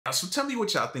So tell me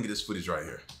what y'all think of this footage right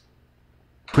here.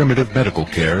 Primitive medical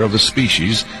care of a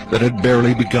species that had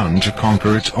barely begun to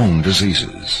conquer its own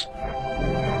diseases.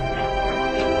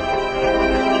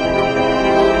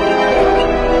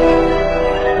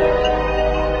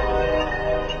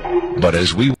 But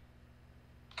as we...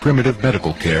 Primitive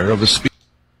medical care of a species...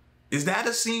 Is that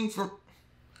a scene from...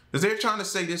 Is they're trying to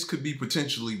say this could be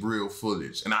potentially real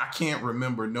footage? And I can't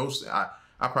remember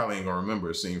I probably ain't gonna remember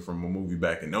a scene from a movie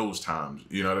back in those times,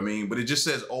 you know what I mean? But it just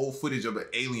says old footage of an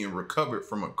alien recovered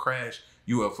from a crashed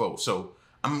UFO. So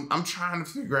I'm trying to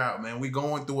figure out, man, we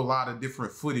going through a lot of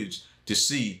different footage to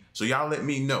see. So y'all let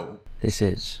me know. This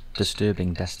is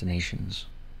Disturbing Destinations.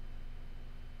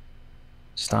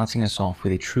 Starting us off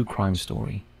with a true crime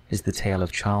story is the tale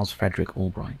of Charles Frederick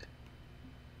Albright.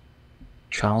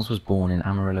 Charles was born in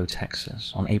Amarillo,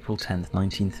 Texas on April 10,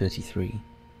 1933,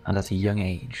 and at a young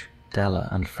age, Della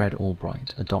and Fred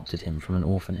Albright adopted him from an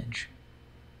orphanage.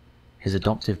 His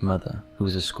adoptive mother, who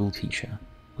was a schoolteacher,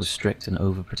 was strict and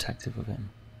overprotective of him.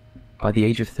 By the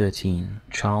age of 13,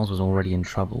 Charles was already in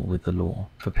trouble with the law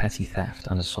for petty theft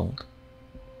and assault.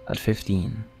 At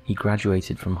 15, he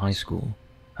graduated from high school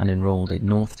and enrolled at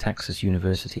North Texas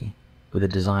University with a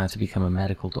desire to become a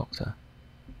medical doctor.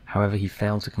 However, he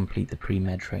failed to complete the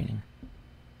pre-med training.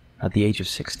 At the age of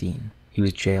 16, he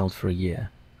was jailed for a year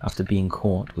after being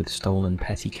caught with stolen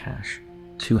petty cash,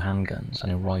 2 handguns,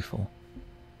 and a rifle.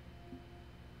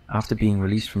 After being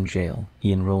released from jail,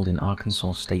 he enrolled in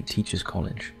Arkansas State Teachers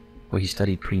College, where he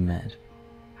studied pre-med.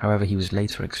 However, he was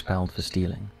later expelled for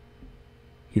stealing.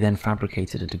 He then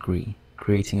fabricated a degree,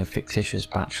 creating a fictitious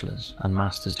bachelor's and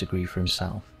master's degree for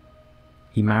himself.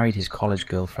 He married his college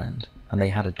girlfriend, and they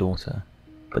had a daughter,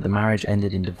 but the marriage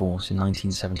ended in divorce in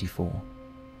 1974.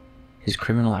 His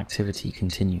criminal activity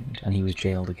continued and he was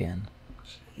jailed again.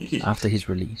 After his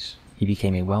release, he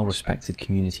became a well-respected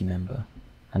community member,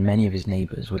 and many of his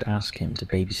neighbors would ask him to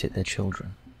babysit their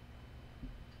children.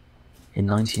 In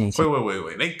 1980...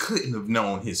 Wait. They couldn't have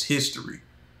known his history.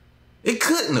 They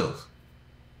couldn't have.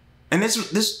 And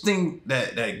this thing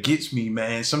that gets me,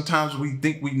 man, sometimes we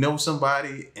think we know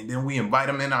somebody and then we invite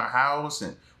them in our house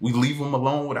and we leave them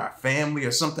alone with our family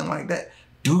or something like that.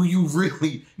 Do you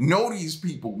really know these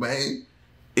people, man?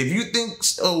 If you think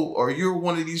so, or you're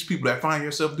one of these people that find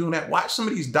yourself doing that, watch some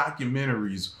of these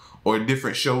documentaries or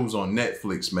different shows on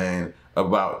Netflix, man,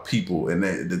 about people and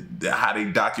how they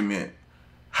document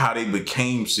how they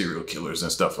became serial killers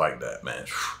and stuff like that, man.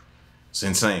 It's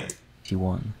insane.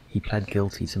 He pled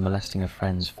guilty to molesting a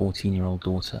friend's 14-year-old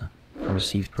daughter and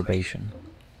received probation.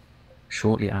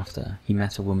 Shortly after, he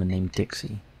met a woman named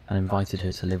Dixie and invited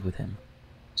her to live with him.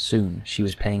 Soon, she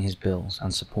was paying his bills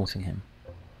and supporting him.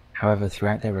 However,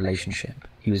 throughout their relationship,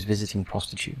 he was visiting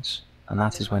prostitutes, and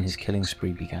that is when his killing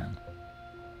spree began.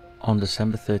 On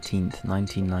December 13th,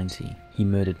 1990, he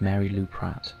murdered Mary Lou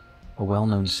Pratt, a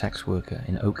well-known sex worker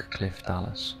in Oak Cliff,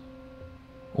 Dallas.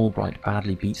 Albright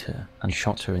badly beat her and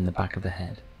shot her in the back of the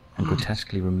head, and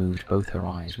grotesquely removed both her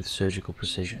eyes with surgical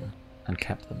precision, and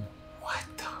kept them. What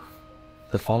the...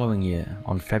 The following year,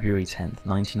 on February 10th,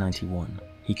 1991,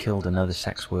 he killed another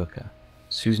sex worker,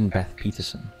 Susan Beth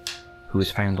Peterson, who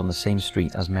was found on the same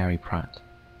street as Mary Pratt.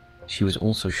 She was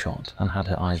also shot and had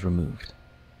her eyes removed.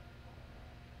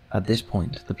 At this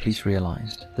point, the police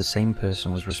realized the same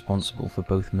person was responsible for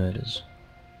both murders.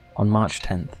 On March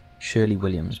 10th, Shirley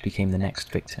Williams became the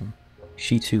next victim.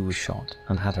 She too was shot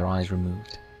and had her eyes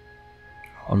removed.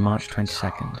 On March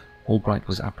 22nd, Albright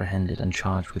was apprehended and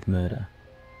charged with murder.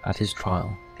 At his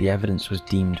trial, the evidence was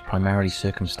deemed primarily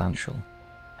circumstantial,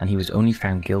 and he was only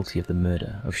found guilty of the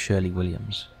murder of Shirley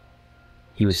Williams.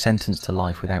 He was sentenced to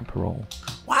life without parole.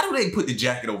 Why do they put the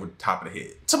jacket over the top of the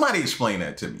head? Somebody explain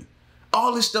that to me.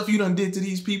 All this stuff you done did to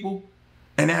these people,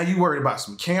 and now you worried about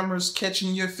some cameras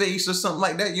catching your face or something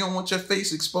like that? You don't want your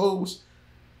face exposed?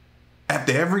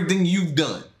 After everything you've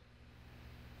done?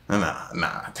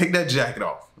 Nah, take that jacket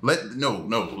off. Let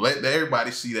everybody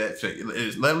see that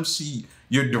face. Let them see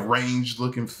your deranged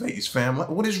looking face, fam.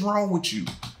 What is wrong with you?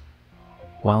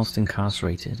 Whilst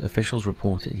incarcerated, officials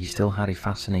reported he still had a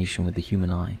fascination with the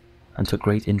human eye and took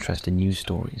great interest in news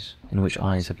stories in which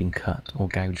eyes had been cut or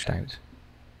gouged out.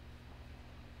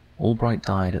 Albright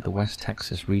died at the West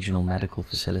Texas Regional Medical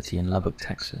Facility in Lubbock,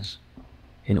 Texas,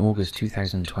 in August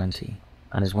 2020,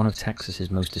 and is one of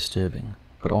Texas's most disturbing,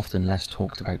 but often less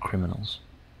talked about criminals.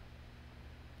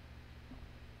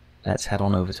 Let's head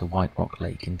on over to White Rock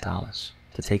Lake in Dallas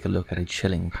to take a look at a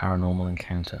chilling paranormal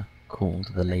encounter called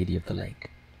the Lady of the Lake.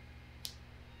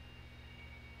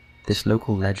 This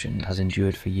local legend has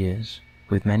endured for years,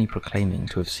 with many proclaiming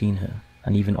to have seen her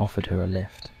and even offered her a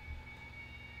lift.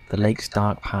 The lake's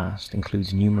dark past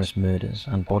includes numerous murders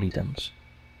and body dumps,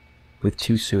 with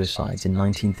 2 suicides in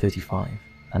 1935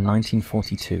 and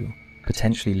 1942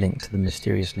 potentially linked to the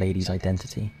mysterious lady's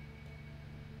identity.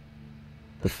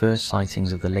 The first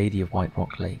sightings of the Lady of White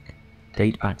Rock Lake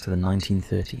date back to the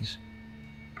 1930s,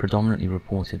 predominantly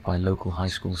reported by local high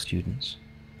school students.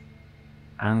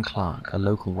 Anne Clark, a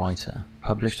local writer,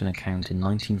 published an account in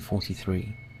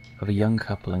 1943 of a young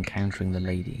couple encountering the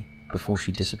lady before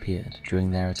she disappeared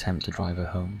during their attempt to drive her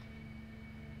home.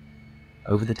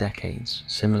 Over the decades,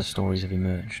 similar stories have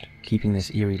emerged, keeping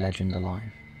this eerie legend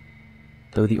alive.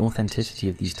 Though the authenticity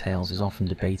of these tales is often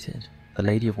debated, the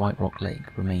Lady of White Rock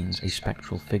Lake remains a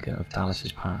spectral figure of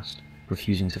Dallas's past,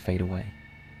 refusing to fade away.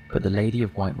 But the Lady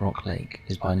of White Rock Lake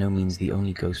is by no means the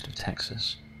only ghost of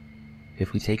Texas.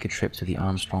 If we take a trip to the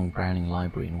Armstrong Browning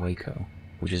Library in Waco,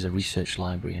 which is a research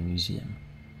library and museum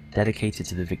dedicated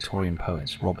to the Victorian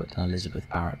poets Robert and Elizabeth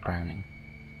Barrett Browning,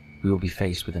 we will be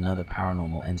faced with another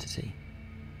paranormal entity.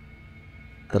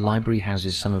 The library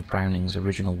houses some of Browning's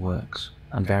original works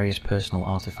and various personal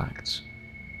artifacts,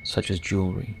 such as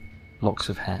jewelry, locks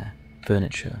of hair,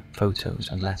 furniture, photos,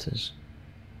 and letters.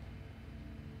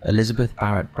 Elizabeth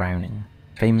Barrett Browning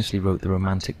famously wrote the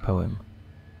romantic poem,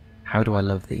 "How do I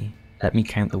love thee? Let me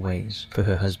count the ways," for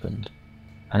her husband,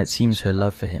 and it seems her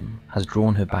love for him has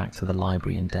drawn her back to the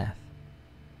library in death.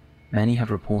 Many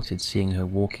have reported seeing her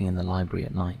walking in the library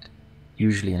at night,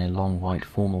 usually in a long white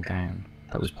formal gown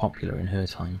that was popular in her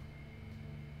time.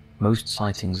 Most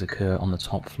sightings occur on the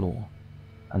top floor,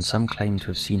 and some claim to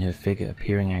have seen her figure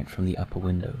peering out from the upper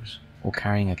windows or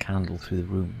carrying a candle through the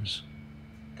rooms.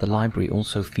 The library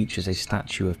also features a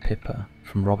statue of Pippa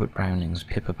from Robert Browning's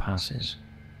Pippa Passes,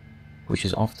 which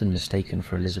is often mistaken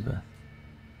for Elizabeth.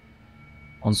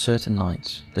 On certain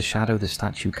nights, the shadow the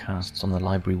statue casts on the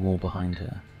library wall behind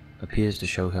her appears to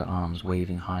show her arms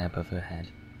waving high above her head.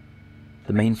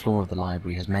 The main floor of the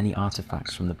library has many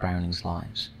artifacts from the Brownings'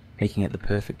 lives, making it the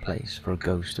perfect place for a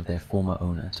ghost of their former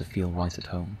owner to feel right at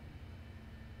home.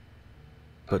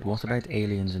 But what about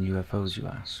aliens and UFOs, you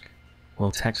ask?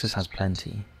 Well, Texas has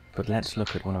plenty, but let's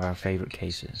look at one of our favorite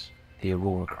cases, the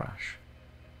Aurora crash.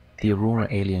 The Aurora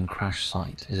alien crash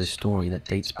site is a story that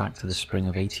dates back to the spring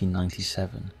of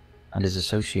 1897 and is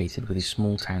associated with a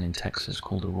small town in Texas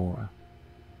called Aurora.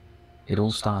 It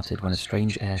all started when a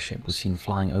strange airship was seen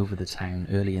flying over the town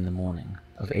early in the morning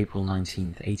of April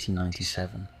 19,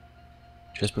 1897,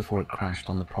 just before it crashed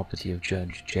on the property of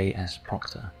Judge J.S.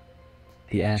 Proctor.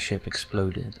 The airship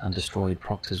exploded and destroyed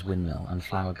Proctor's windmill and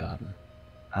flower garden.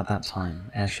 At that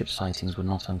time, airship sightings were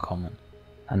not uncommon,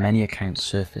 and many accounts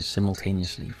surfaced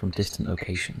simultaneously from distant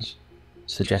locations,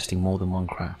 suggesting more than one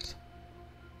craft.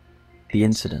 The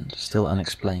incident, still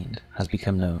unexplained, has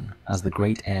become known as the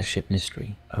Great Airship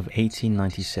Mystery of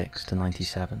 1896 to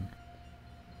 97.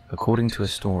 According to a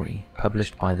story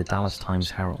published by the Dallas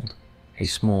Times-Herald, a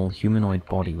small humanoid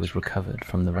body was recovered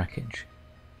from the wreckage.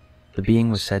 The being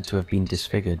was said to have been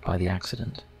disfigured by the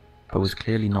accident, but was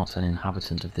clearly not an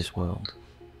inhabitant of this world.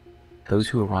 Those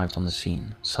who arrived on the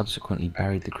scene subsequently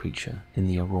buried the creature in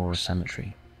the Aurora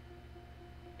Cemetery.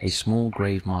 A small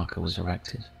grave marker was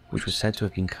erected, which was said to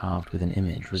have been carved with an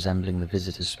image resembling the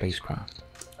visitor's spacecraft.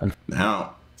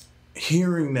 Now,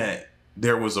 hearing that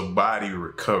there was a body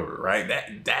recovered, right?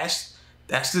 That's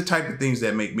the type of things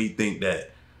that make me think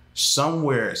that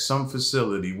somewhere at some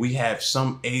facility we have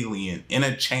some alien in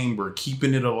a chamber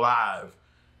keeping it alive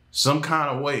some kind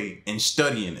of way and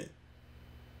studying it.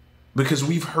 Because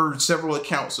we've heard several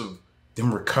accounts of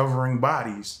them recovering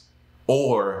bodies,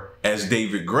 or as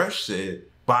David Grush said,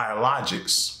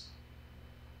 biologics.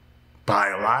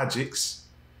 Biologics.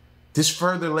 This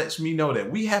further lets me know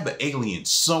that we have an alien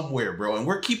somewhere, bro, and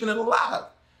we're keeping it alive.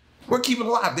 We're keeping it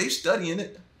alive. They're studying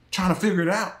it, trying to figure it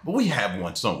out, but we have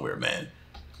one somewhere, man.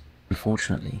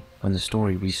 Unfortunately, when the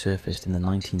story resurfaced in the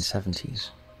 1970s,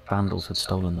 vandals had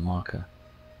stolen the marker.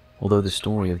 Although the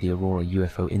story of the Aurora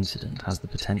UFO incident has the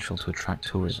potential to attract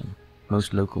tourism,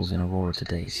 most locals in Aurora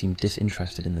today seem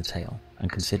disinterested in the tale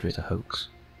and consider it a hoax.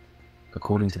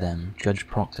 According to them, Judge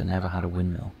Proctor never had a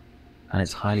windmill, and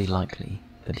it's highly likely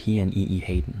that he and E.E.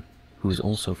 Hayden, who was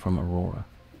also from Aurora,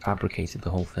 fabricated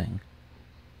the whole thing.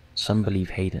 Some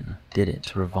believe Hayden did it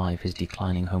to revive his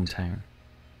declining hometown.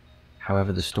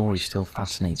 However, the story still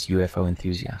fascinates UFO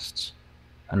enthusiasts,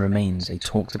 and remains a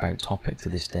talked-about topic to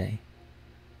this day.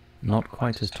 Not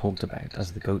quite as talked about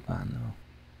as the Goat Man,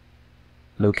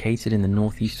 though. Located in the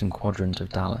northeastern quadrant of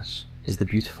Dallas is the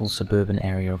beautiful suburban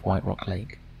area of White Rock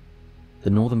Lake.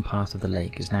 The northern part of the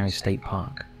lake is now a state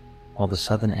park, while the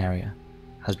southern area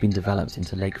has been developed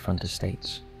into lakefront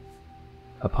estates.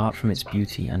 Apart from its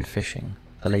beauty and fishing,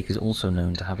 The lake is also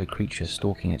known to have a creature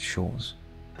stalking its shores,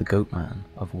 the Goatman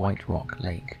of White Rock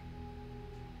Lake.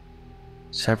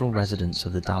 Several residents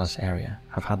of the Dallas area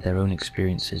have had their own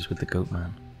experiences with the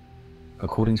Goatman.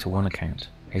 According to one account,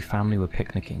 a family were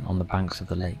picnicking on the banks of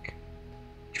the lake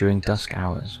during dusk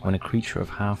hours when a creature of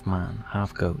half man,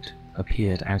 half goat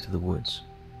appeared out of the woods,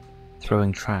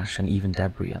 throwing trash and even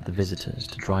debris at the visitors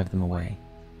to drive them away.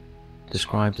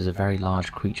 Described as a very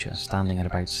large creature standing at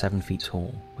about 7 feet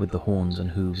tall with the horns and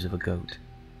hooves of a goat.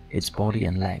 Its body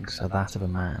and legs are that of a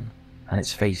man, and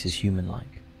its face is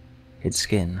human-like. Its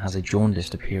skin has a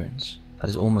jaundiced appearance that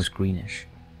is almost greenish,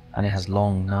 and it has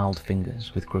long, gnarled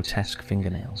fingers with grotesque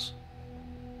fingernails.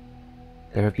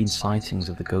 There have been sightings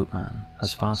of the Goatman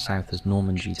as far south as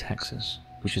Normandy, Texas,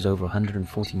 which is over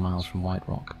 140 miles from White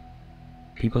Rock.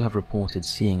 People have reported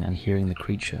seeing and hearing the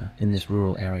creature in this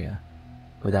rural area,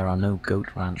 where there are no goat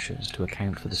ranchers to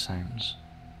account for the sounds.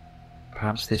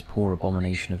 Perhaps this poor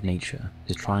abomination of nature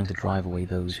is trying to drive away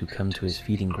those who come to his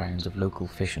feeding grounds of local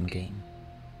fish and game.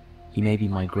 He may be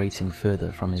migrating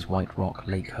further from his White Rock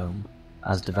Lake home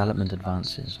as development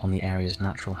advances on the area's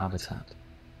natural habitat.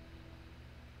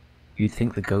 You'd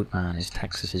think the Goatman is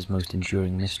Texas's most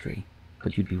enduring mystery,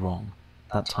 but you'd be wrong.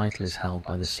 That title is held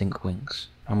by the Cinque Winks,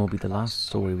 and will be the last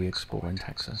story we explore in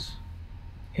Texas.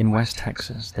 In West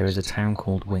Texas, there is a town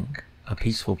called Wink, a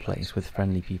peaceful place with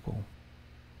friendly people.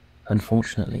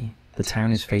 Unfortunately, the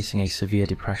town is facing a severe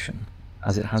depression,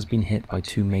 as it has been hit by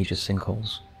 2 major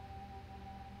sinkholes.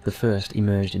 The first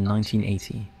emerged in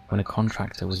 1980 when a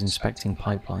contractor was inspecting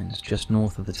pipelines just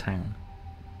north of the town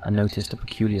and noticed a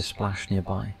peculiar splash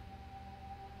nearby.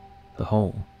 The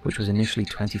hole, which was initially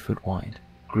 20 foot wide,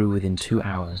 grew within 2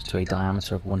 hours to a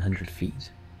diameter of 100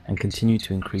 feet and continued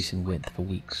to increase in width for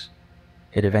weeks.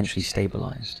 It eventually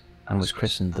stabilized and was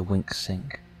christened the Wink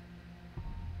Sink.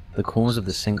 The cause of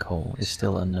the sinkhole is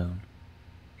still unknown.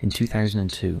 In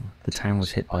 2002, the town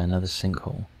was hit by another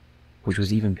sinkhole, which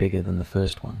was even bigger than the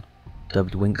first one.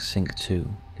 Dubbed Wink Sink 2,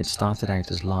 it started out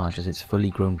as large as its fully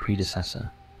grown predecessor,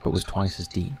 but was twice as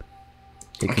deep.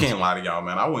 I can't lie to y'all,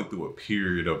 man. I went through a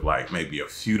period of like maybe a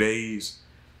few days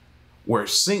where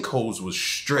sinkholes was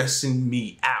stressing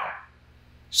me out.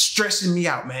 Stressing me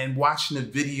out, man. Watching the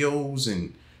videos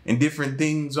and different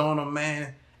things on them,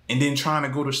 man. And then trying to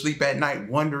go to sleep at night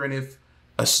wondering if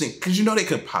a sink, because you know they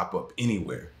could pop up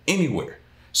anywhere.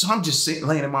 So I'm just sitting,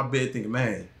 laying in my bed thinking,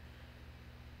 man,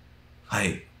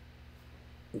 like,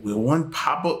 will one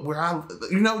pop up where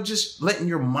just letting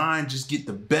your mind just get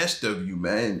the best of you,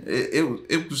 man.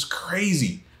 It was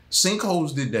crazy.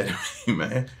 Sinkholes did that to me,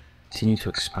 man. Continue to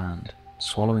expand,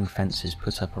 swallowing fences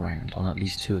put up around on at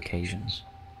least 2 occasions.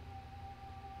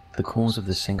 The cause of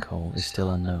the sinkhole is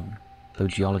still unknown, though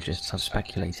geologists have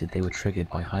speculated they were triggered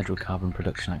by hydrocarbon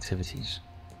production activities.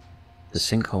 The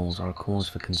sinkholes are a cause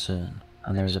for concern,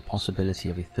 and there is a possibility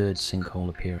of a 3rd sinkhole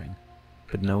appearing,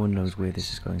 but no one knows where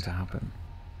this is going to happen.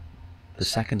 The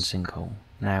second sinkhole,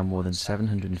 now more than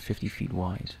 750 feet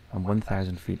wide and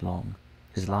 1,000 feet long,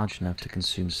 is large enough to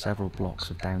consume several blocks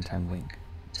of downtown Wink,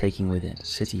 taking with it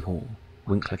City Hall,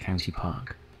 Winkler County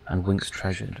Park, and Wink's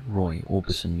treasured Roy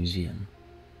Orbison Museum.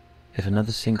 If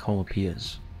another sinkhole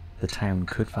appears, the town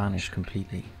could vanish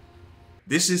completely.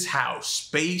 This is how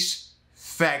space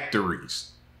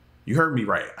factories, you heard me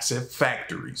right, I said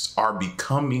factories, are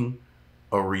becoming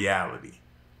a reality.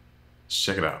 Let's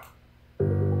check it out.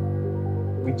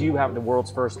 We do have the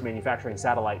world's first manufacturing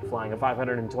satellite flying at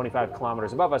 525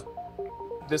 kilometers above us.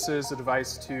 This is a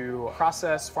device to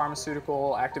process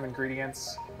pharmaceutical active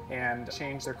ingredients and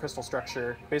change their crystal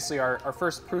structure. Basically our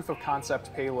first proof of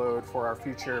concept payload for our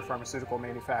future pharmaceutical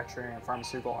manufacturing and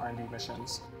pharmaceutical R&D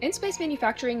missions. In-space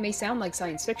manufacturing may sound like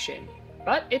science fiction,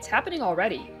 but it's happening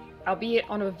already, albeit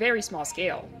on a very small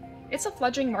scale. It's a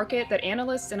fledgling market that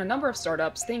analysts and a number of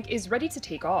startups think is ready to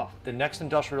take off. The next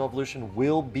industrial revolution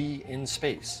will be in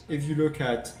space. If you look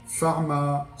at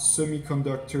pharma,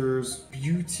 semiconductors,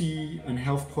 beauty and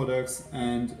health products,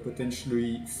 and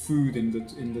potentially food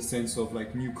in the sense of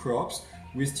like new crops,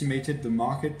 we estimated the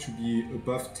market to be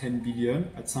above 10 billion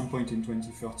at some point in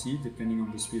 2030, depending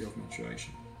on the speed of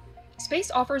maturation. Space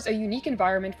offers a unique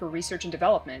environment for research and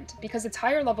development because its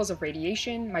higher levels of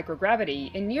radiation,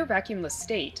 microgravity, and near vacuumless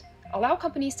state allow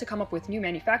companies to come up with new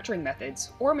manufacturing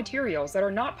methods or materials that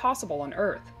are not possible on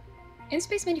Earth.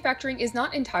 In-space manufacturing is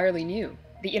not entirely new.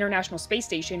 The International Space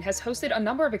Station has hosted a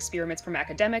number of experiments from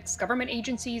academics, government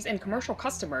agencies, and commercial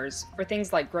customers for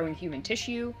things like growing human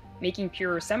tissue, making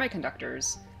purer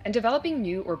semiconductors, and developing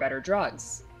new or better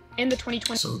drugs. In the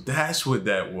 2020— So that's what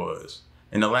that was.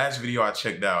 In the last video I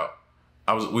checked out,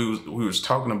 we was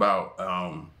talking about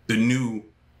the new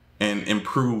and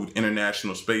improved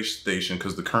International Space Station,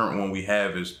 because the current one we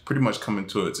have is pretty much coming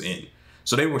to its end.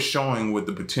 So they were showing what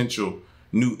the potential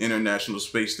new International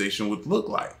Space Station would look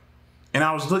like. And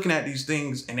I was looking at these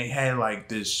things and they had like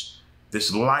this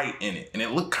light in it, and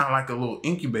it looked kind of like a little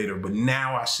incubator, but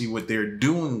now I see what they're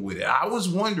doing with it. I was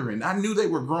wondering, I knew they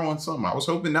were growing something. I was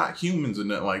hoping not humans or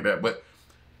nothing like that, but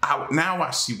now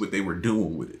I see what they were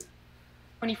doing with it.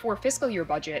 24 fiscal year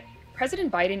budget,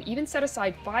 President Biden even set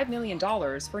aside $5 million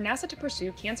for NASA to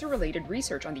pursue cancer-related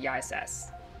research on the ISS.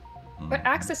 But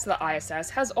access to the ISS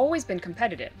has always been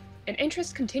competitive, and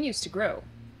interest continues to grow.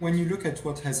 When you look at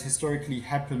what has historically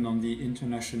happened on the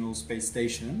International Space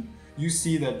Station, you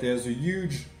see that there's a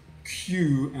huge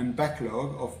queue and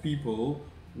backlog of people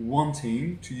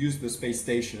wanting to use the space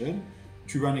station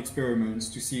to run experiments,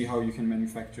 to see how you can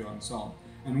manufacture and so on.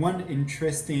 And one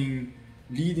interesting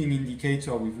leading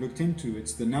indicator we've looked into,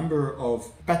 it's the number of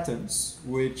patents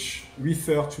which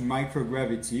refer to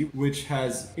microgravity, which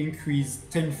has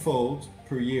increased tenfold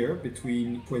per year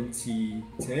between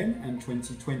 2010 and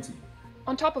 2020.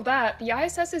 On top of that, the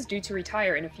ISS is due to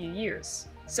retire in a few years.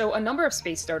 So a number of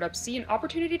space startups see an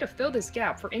opportunity to fill this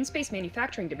gap for in-space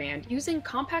manufacturing demand using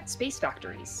compact space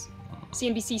factories.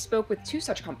 CNBC spoke with two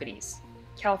such companies,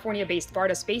 California-based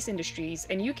Varda Space Industries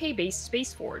and UK-based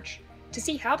Spaceforge, to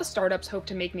see how the startups hope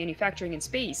to make manufacturing in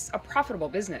space a profitable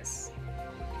business.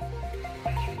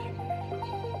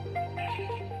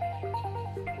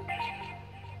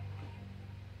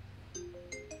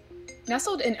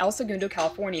 Nestled in El Segundo,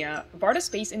 California, Varda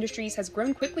Space Industries has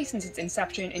grown quickly since its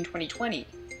inception in 2020,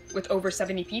 with over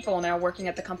 70 people now working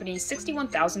at the company's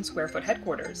 61,000 square foot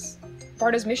headquarters.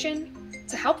 Varda's mission?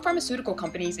 To help pharmaceutical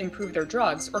companies improve their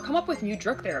drugs or come up with new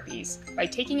drug therapies by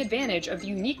taking advantage of the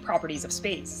unique properties of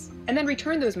space, and then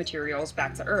return those materials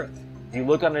back to Earth. If you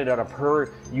look on it on a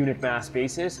per unit mass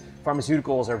basis,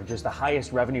 pharmaceuticals are just the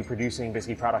highest revenue producing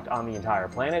basically product on the entire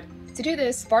planet. To do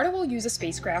this, Varda will use a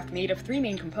spacecraft made of three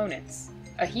main components: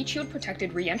 a heat shield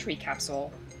protected re-entry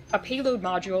capsule, a payload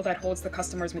module that holds the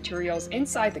customer's materials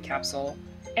inside the capsule,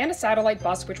 and a satellite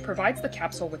bus which provides the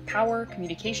capsule with power,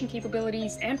 communication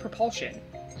capabilities, and propulsion.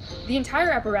 The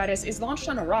entire apparatus is launched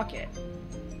on a rocket.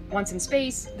 Once in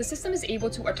space, the system is able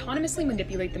to autonomously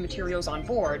manipulate the materials on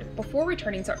board before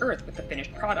returning to Earth with the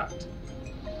finished product.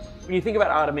 When you think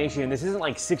about automation, this isn't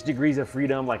like 6 degrees of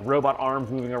freedom, like robot arms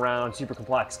moving around, super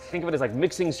complex. Think of it as like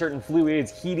mixing certain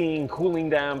fluids, heating, cooling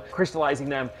them, crystallizing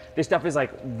them. This stuff is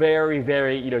like very,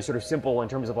 very, sort of simple in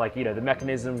terms of like, the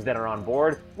mechanisms that are on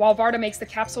board. While Varda makes the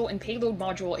capsule and payload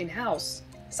module in-house,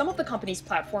 some of the company's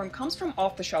platform comes from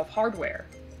off-the-shelf hardware.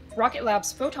 Rocket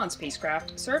Lab's Photon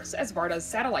spacecraft serves as Varda's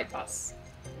satellite bus.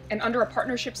 And under a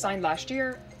partnership signed last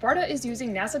year, Varda is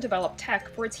using NASA-developed tech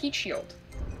for its heat shield.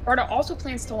 Varda also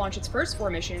plans to launch its first 4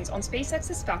 missions on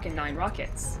SpaceX's Falcon 9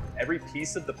 rockets. Every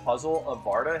piece of the puzzle of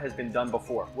Varda has been done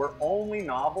before. We're only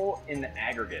novel in the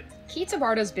aggregate. Key to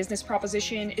Varda's business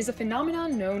proposition is a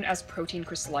phenomenon known as protein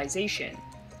crystallization.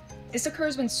 This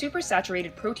occurs when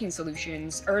supersaturated protein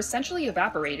solutions are essentially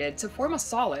evaporated to form a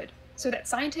solid, so that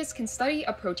scientists can study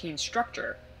a protein's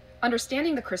structure.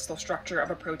 Understanding the crystal structure of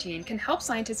a protein can help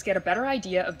scientists get a better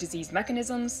idea of disease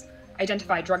mechanisms,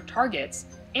 identify drug targets,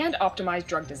 and optimize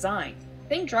drug design.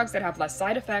 Think drugs that have less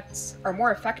side effects, are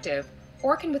more effective,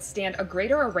 or can withstand a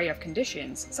greater array of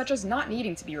conditions, such as not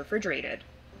needing to be refrigerated.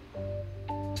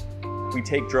 We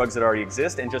take drugs that already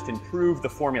exist and just improve the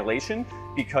formulation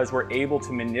because we're able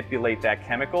to manipulate that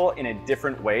chemical in a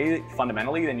different way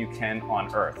fundamentally than you can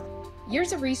on Earth.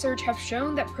 Years of research have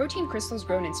shown that protein crystals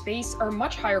grown in space are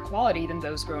much higher quality than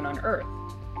those grown on Earth.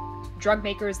 Drug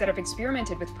makers that have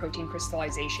experimented with protein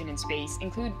crystallization in space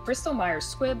include Bristol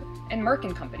Myers Squibb and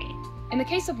Merck & Company. In the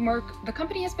case of Merck, the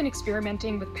company has been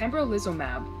experimenting with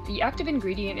pembrolizumab, the active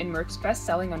ingredient in Merck's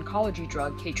best-selling oncology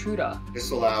drug Keytruda. This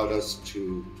allowed us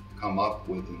to come up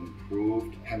with an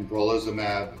improved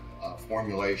pembrolizumab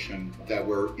formulation that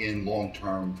we're in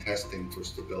long-term testing for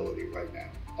stability right now.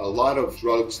 A lot of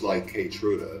drugs like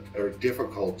Keytruda are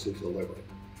difficult to deliver.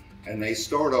 And they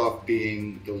start off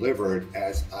being delivered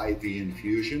as IV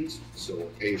infusions, so a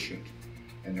patient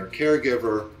and their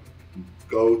caregiver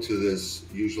go to this,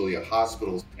 usually a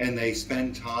hospital, and they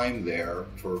spend time there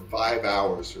for 5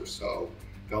 hours or so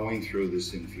going through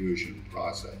this infusion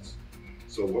process.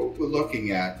 So what we're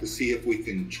looking at to see if we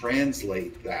can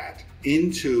translate that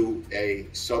into a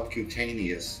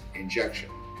subcutaneous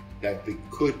injection that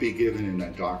could be given in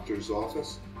a doctor's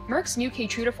office. Merck's new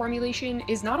Keytruda formulation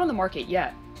is not on the market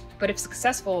yet. But if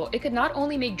successful, it could not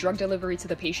only make drug delivery to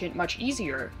the patient much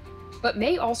easier, but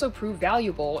may also prove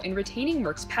valuable in retaining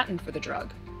Merck's patent for the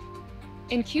drug.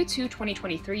 In Q2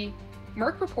 2023,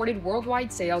 Merck reported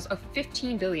worldwide sales of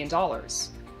 $15 billion,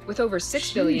 with over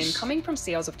 $6 billion coming from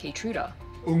sales of Keytruda.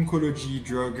 Oncology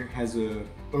drug has a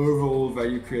overall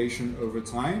value creation over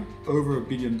time over $1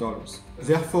 billion.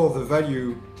 Therefore, the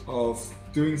value of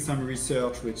doing some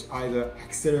research which either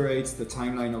accelerates the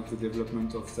timeline of the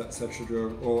development of such a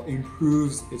drug or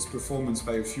improves its performance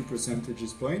by a few percentage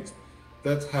points,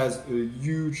 that has a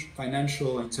huge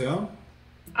financial return.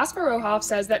 Asparuhov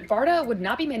says that Varda would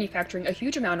not be manufacturing a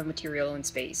huge amount of material in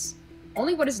space,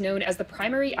 only what is known as the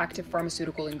primary active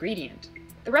pharmaceutical ingredient.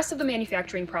 The rest of the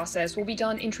manufacturing process will be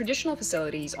done in traditional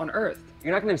facilities on Earth.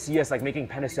 You're not going to see us like making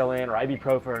penicillin or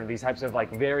ibuprofen or these types of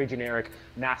like very generic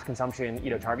mass consumption,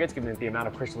 targets, given that the amount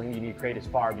of crystalline you need to create is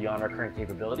far beyond our current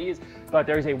capabilities. But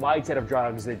there's a wide set of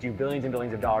drugs that do billions and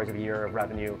billions of dollars a year of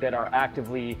revenue that are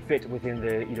actively fit within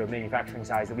the manufacturing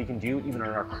size that we can do even on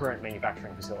our current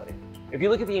manufacturing facility. If you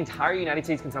look at the entire United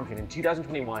States consumption in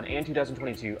 2021 and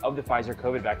 2022 of the Pfizer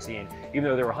COVID vaccine, even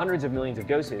though there were hundreds of millions of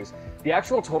doses, the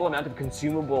actual total amount of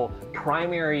consumable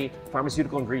primary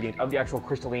pharmaceutical ingredient of the actual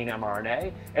crystalline mRNA,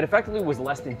 it effectively was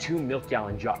less than 2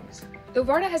 milk-gallon jugs. Though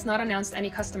Varda has not announced any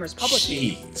customers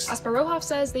publicly, Asparuhov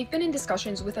says they've been in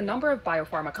discussions with a number of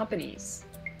biopharma companies.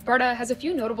 Varda has a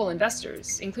few notable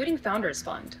investors, including Founders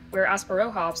Fund, where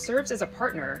Asparuhov serves as a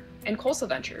partner, and Colsa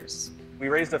Ventures. We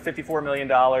raised a $54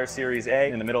 million Series A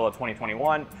in the middle of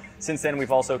 2021. Since then,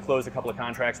 we've also closed a couple of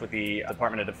contracts with the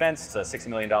Department of Defense. It's a $60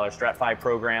 million Strat-5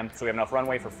 program. So we have enough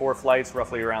runway for 4 flights,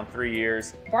 roughly around 3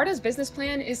 years. Varda's business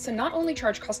plan is to not only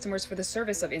charge customers for the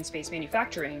service of in-space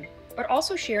manufacturing, but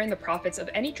also share in the profits of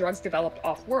any drugs developed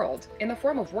off-world in the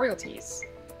form of royalties.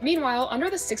 Meanwhile,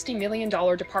 under the $60 million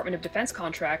Department of Defense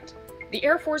contract, the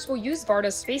Air Force will use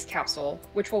Varda's space capsule,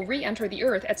 which will re-enter the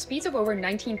Earth at speeds of over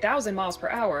 19,000 miles per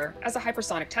hour, as a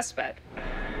hypersonic testbed.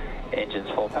 Engines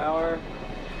full power,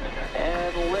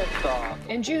 and liftoff.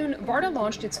 In June, Varda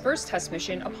launched its first test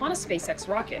mission upon a SpaceX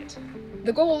rocket.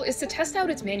 The goal is to test out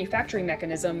its manufacturing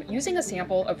mechanism using a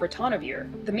sample of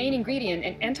ritonavir, the main ingredient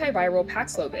in antiviral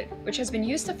Paxlovid, which has been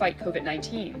used to fight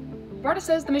COVID-19. Varda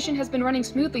says the mission has been running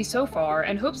smoothly so far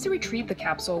and hopes to retrieve the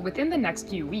capsule within the next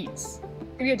few weeks.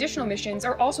 3 additional missions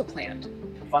are also planned.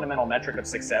 Fundamental metric of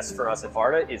success for us at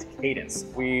Varda is cadence.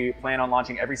 We plan on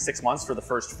launching every 6 months for the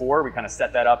first 4. We kind of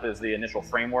set that up as the initial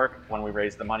framework when we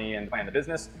raised the money and planned the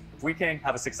business. If we can't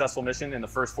have a successful mission in the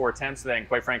first 4 attempts, then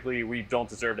quite frankly, we don't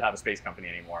deserve to have a space company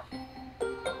anymore.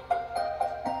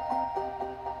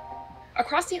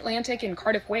 Across the Atlantic in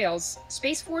Cardiff, Wales,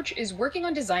 Spaceforge is working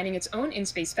on designing its own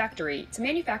in-space factory to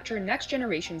manufacture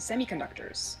next-generation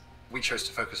semiconductors. We chose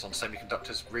to focus on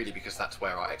semiconductors really because that's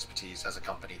where our expertise as a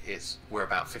company is. We're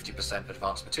about 50%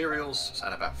 advanced materials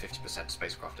and about 50%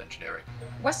 spacecraft engineering.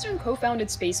 Western co-founded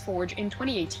Spaceforge in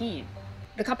 2018.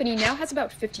 The company now has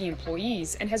about 50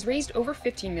 employees and has raised over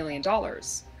 $15 million,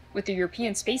 with the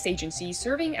European Space Agency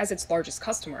serving as its largest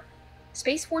customer.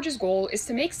 Spaceforge's goal is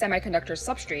to make semiconductor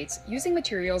substrates using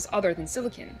materials other than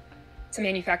silicon, to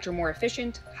manufacture more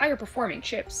efficient, higher-performing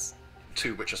chips.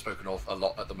 2 which are spoken of a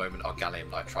lot at the moment are gallium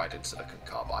nitride and silicon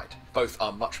carbide. Both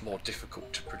are much more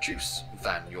difficult to produce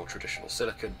than your traditional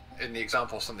silicon. In the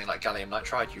example of something like gallium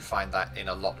nitride, you find that in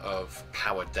a lot of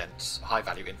power-dense,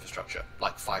 high-value infrastructure,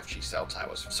 like 5G cell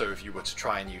towers. So if you were to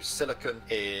try and use silicon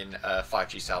in a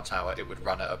 5G cell tower, it would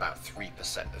run at about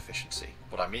 3% efficiency.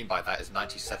 What I mean by that is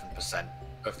 97%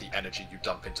 of the energy you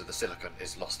dump into the silicon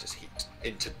is lost as heat.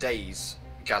 In today's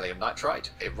gallium nitride,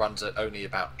 it runs at only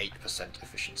about 8%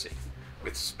 efficiency.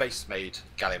 With space-made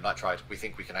gallium nitride, we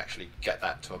think we can actually get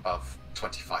that to above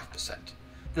 25%.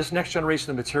 This next generation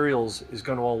of materials is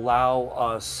going to allow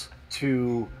us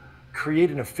to create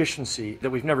an efficiency that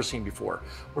we've never seen before.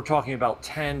 We're talking about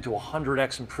 10 to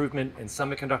 100x improvement in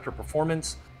semiconductor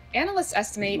performance. Analysts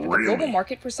estimate that the global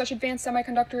market for such advanced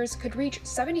semiconductors could reach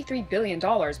 $73 billion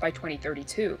by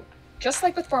 2032. Just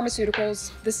like with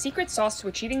pharmaceuticals, the secret sauce to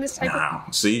achieving this type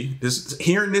of... See,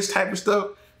 hearing this type of stuff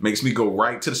makes me go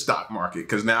right to the stock market,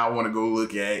 because now I want to go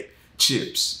look at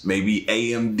chips, maybe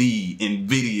AMD,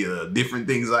 NVIDIA, different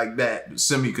things like that,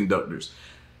 semiconductors.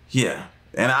 Yeah,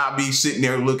 and I'll be sitting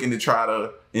there looking to try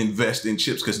to invest in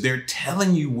chips because they're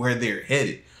telling you where they're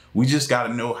headed. We just got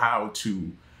to know how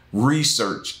to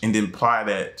research and then apply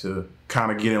that to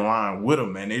kind of get in line with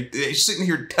them. And they're sitting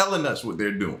here telling us what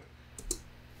they're doing.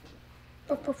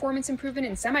 Of performance improvement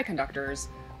in semiconductors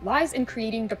lies in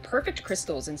creating the perfect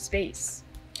crystals in space.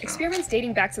 Experiments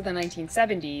dating back to the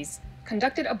 1970s,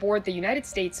 conducted aboard the United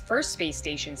States' first space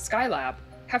station, Skylab,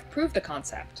 have proved the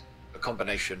concept. A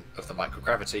combination of the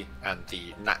microgravity and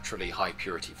the naturally high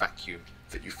purity vacuum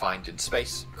that you find in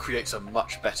space creates a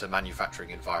much better manufacturing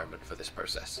environment for this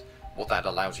process. What that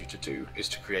allows you to do is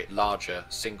to create larger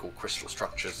single crystal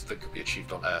structures that could be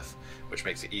achieved on Earth, which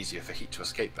makes it easier for heat to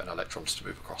escape and electrons to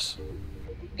move across.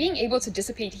 Being able to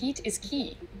dissipate heat is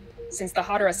key, since the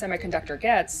hotter a semiconductor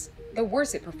gets, the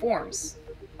worse it performs.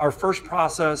 Our first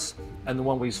process, and the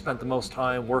one we've spent the most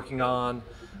time working on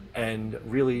and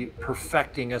really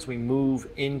perfecting as we move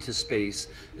into space,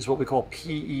 is what we call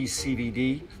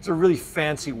PECVD. It's a really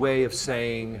fancy way of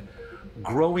saying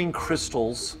growing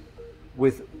crystals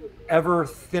with ever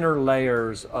thinner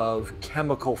layers of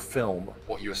chemical film.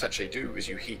 What you essentially do is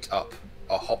you heat up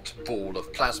a hot ball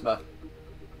of plasma,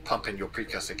 pump in your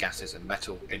precursor gases and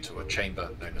metal into a chamber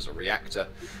known as a reactor,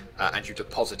 and you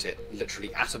deposit it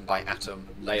literally atom by atom,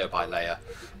 layer by layer,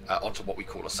 onto what we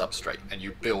call a substrate, and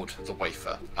you build the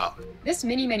wafer up. This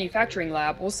mini manufacturing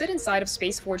lab will sit inside of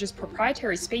Space Forge's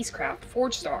proprietary spacecraft,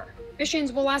 ForgeStar.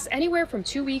 Missions will last anywhere from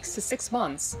 2 weeks to 6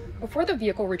 months before the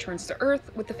vehicle returns to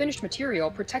Earth with the finished material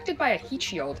protected by a heat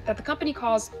shield that the company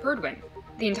calls Birdwing.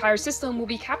 The entire system will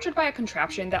be captured by a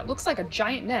contraption that looks like a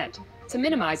giant net to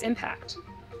minimize impact.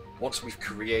 Once we've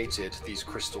created these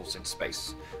crystals in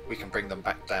space, we can bring them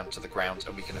back down to the ground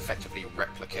and we can effectively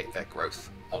replicate their growth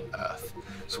on Earth.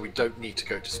 So we don't need to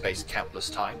go to space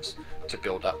countless times to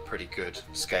build up pretty good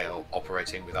scale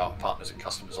operating with our partners and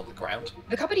customers on the ground.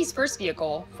 The company's first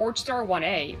vehicle, ForgeStar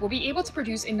 1A, will be able to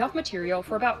produce enough material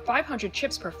for about 500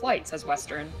 chips per flight, says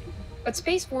Western. But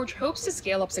Space Forge hopes to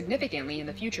scale up significantly in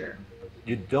the future.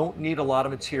 You don't need a lot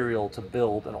of material to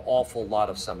build an awful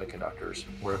lot of semiconductors.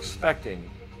 We're expecting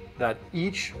that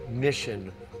each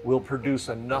mission will produce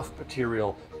enough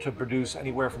material to produce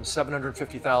anywhere from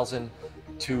 750,000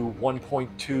 to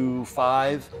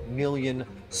 1.25 million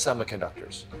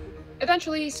semiconductors.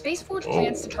 Eventually, Space Forge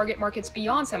plans to target markets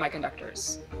beyond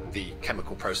semiconductors. The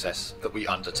chemical process that we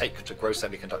undertake to grow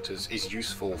semiconductors is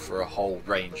useful for a whole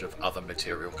range of other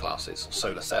material classes.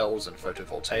 Solar cells and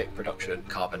photovoltaic production,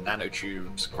 carbon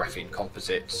nanotubes, graphene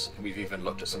composites. We've even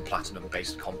looked at some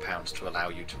platinum-based compounds to allow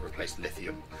you to replace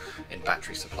lithium in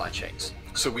battery supply chains.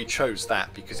 So we chose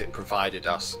that because it provided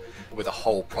us with a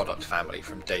whole product family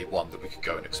from day one that we could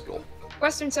go and explore.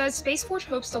 Western says Space Forge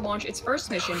hopes to launch its first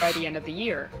mission by the end of the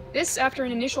year. This after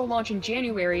an initial launch in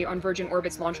January on Virgin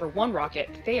Orbit's Launcher 1 rocket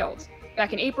failed.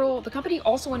 Back in April, the company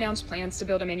also announced plans to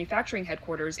build a manufacturing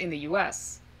headquarters in the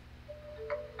US.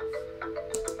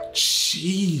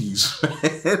 Jeez,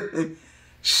 man.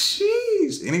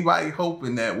 Jeez. Anybody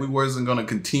hoping that we wasn't going to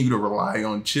continue to rely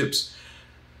on chips?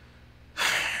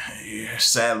 You're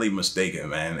sadly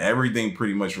mistaken, man. Everything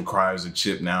pretty much requires a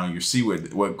chip now. You see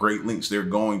what great lengths they're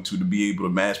going to be able to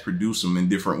mass produce them in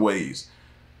different ways.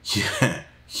 Yeah.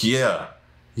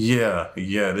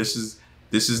 This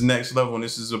is next level, and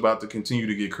this is about to continue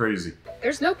to get crazy.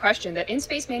 There's no question that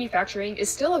in-space manufacturing is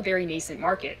still a very nascent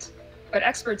market, but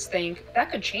experts think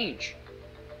that could change.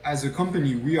 As a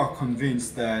company, we are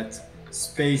convinced that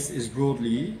space is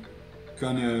broadly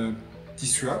gonna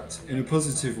disrupt in a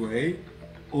positive way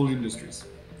all industries.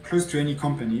 Close to any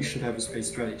company should have a space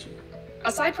strategy.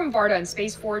 Aside from Varda and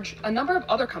Space Forge, a number of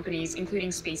other companies,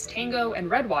 including Space Tango and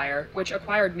Redwire, which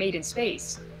acquired Made in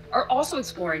Space, are also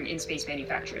exploring in-space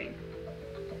manufacturing.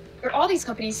 But all these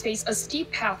companies face a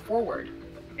steep path forward.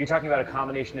 You're talking about a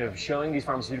combination of showing these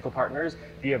pharmaceutical partners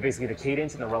basically the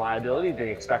cadence and the reliability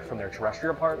they expect from their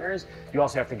terrestrial partners. You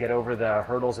also have to get over the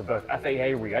hurdles of both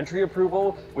FAA re-entry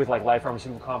approval with like live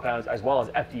pharmaceutical compounds, as well as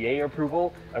FDA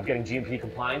approval of getting GMP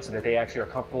compliance so that they actually are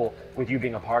comfortable with you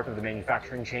being a part of the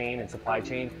manufacturing chain and supply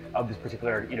chain of this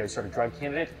particular, sort of drug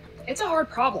candidate. It's a hard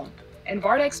problem, and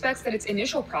Varda expects that its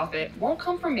initial profit won't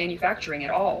come from manufacturing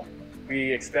at all.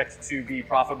 We expect to be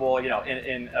profitable,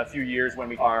 in a few years when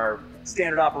we are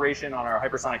standard operation on our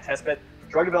hypersonic testbed.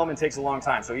 Drug development takes a long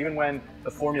time, so even when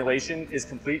the formulation is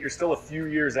complete, you're still a few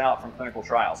years out from clinical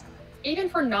trials. Even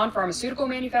for non-pharmaceutical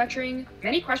manufacturing,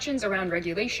 many questions around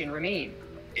regulation remain.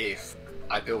 If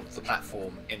I build the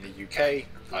platform in the UK,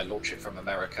 I launch it from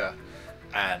America,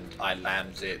 and I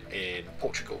land it in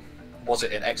Portugal, was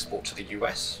it an export to the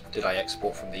US? Did I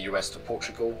export from the US to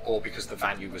Portugal? Or because the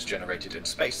value was generated in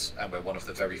space, and we're one of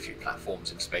the very few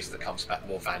platforms in space that comes back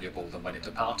more valuable than when it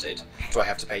departed, do I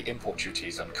have to pay import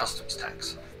duties and customs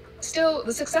tax? Still,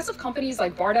 the success of companies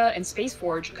like Varda and Space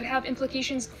Forge could have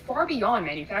implications far beyond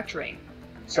manufacturing.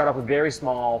 Start off with very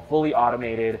small, fully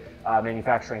automated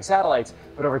manufacturing satellites,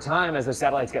 but over time, as those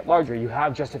satellites get larger, you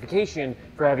have justification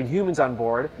for having humans on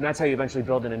board, and that's how you eventually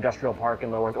build an industrial park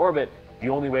in low Earth orbit. The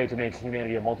only way to make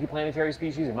humanity a multiplanetary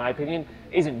species, in my opinion,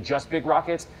 isn't just big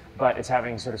rockets, but it's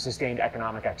having sort of sustained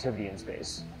economic activity in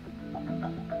space.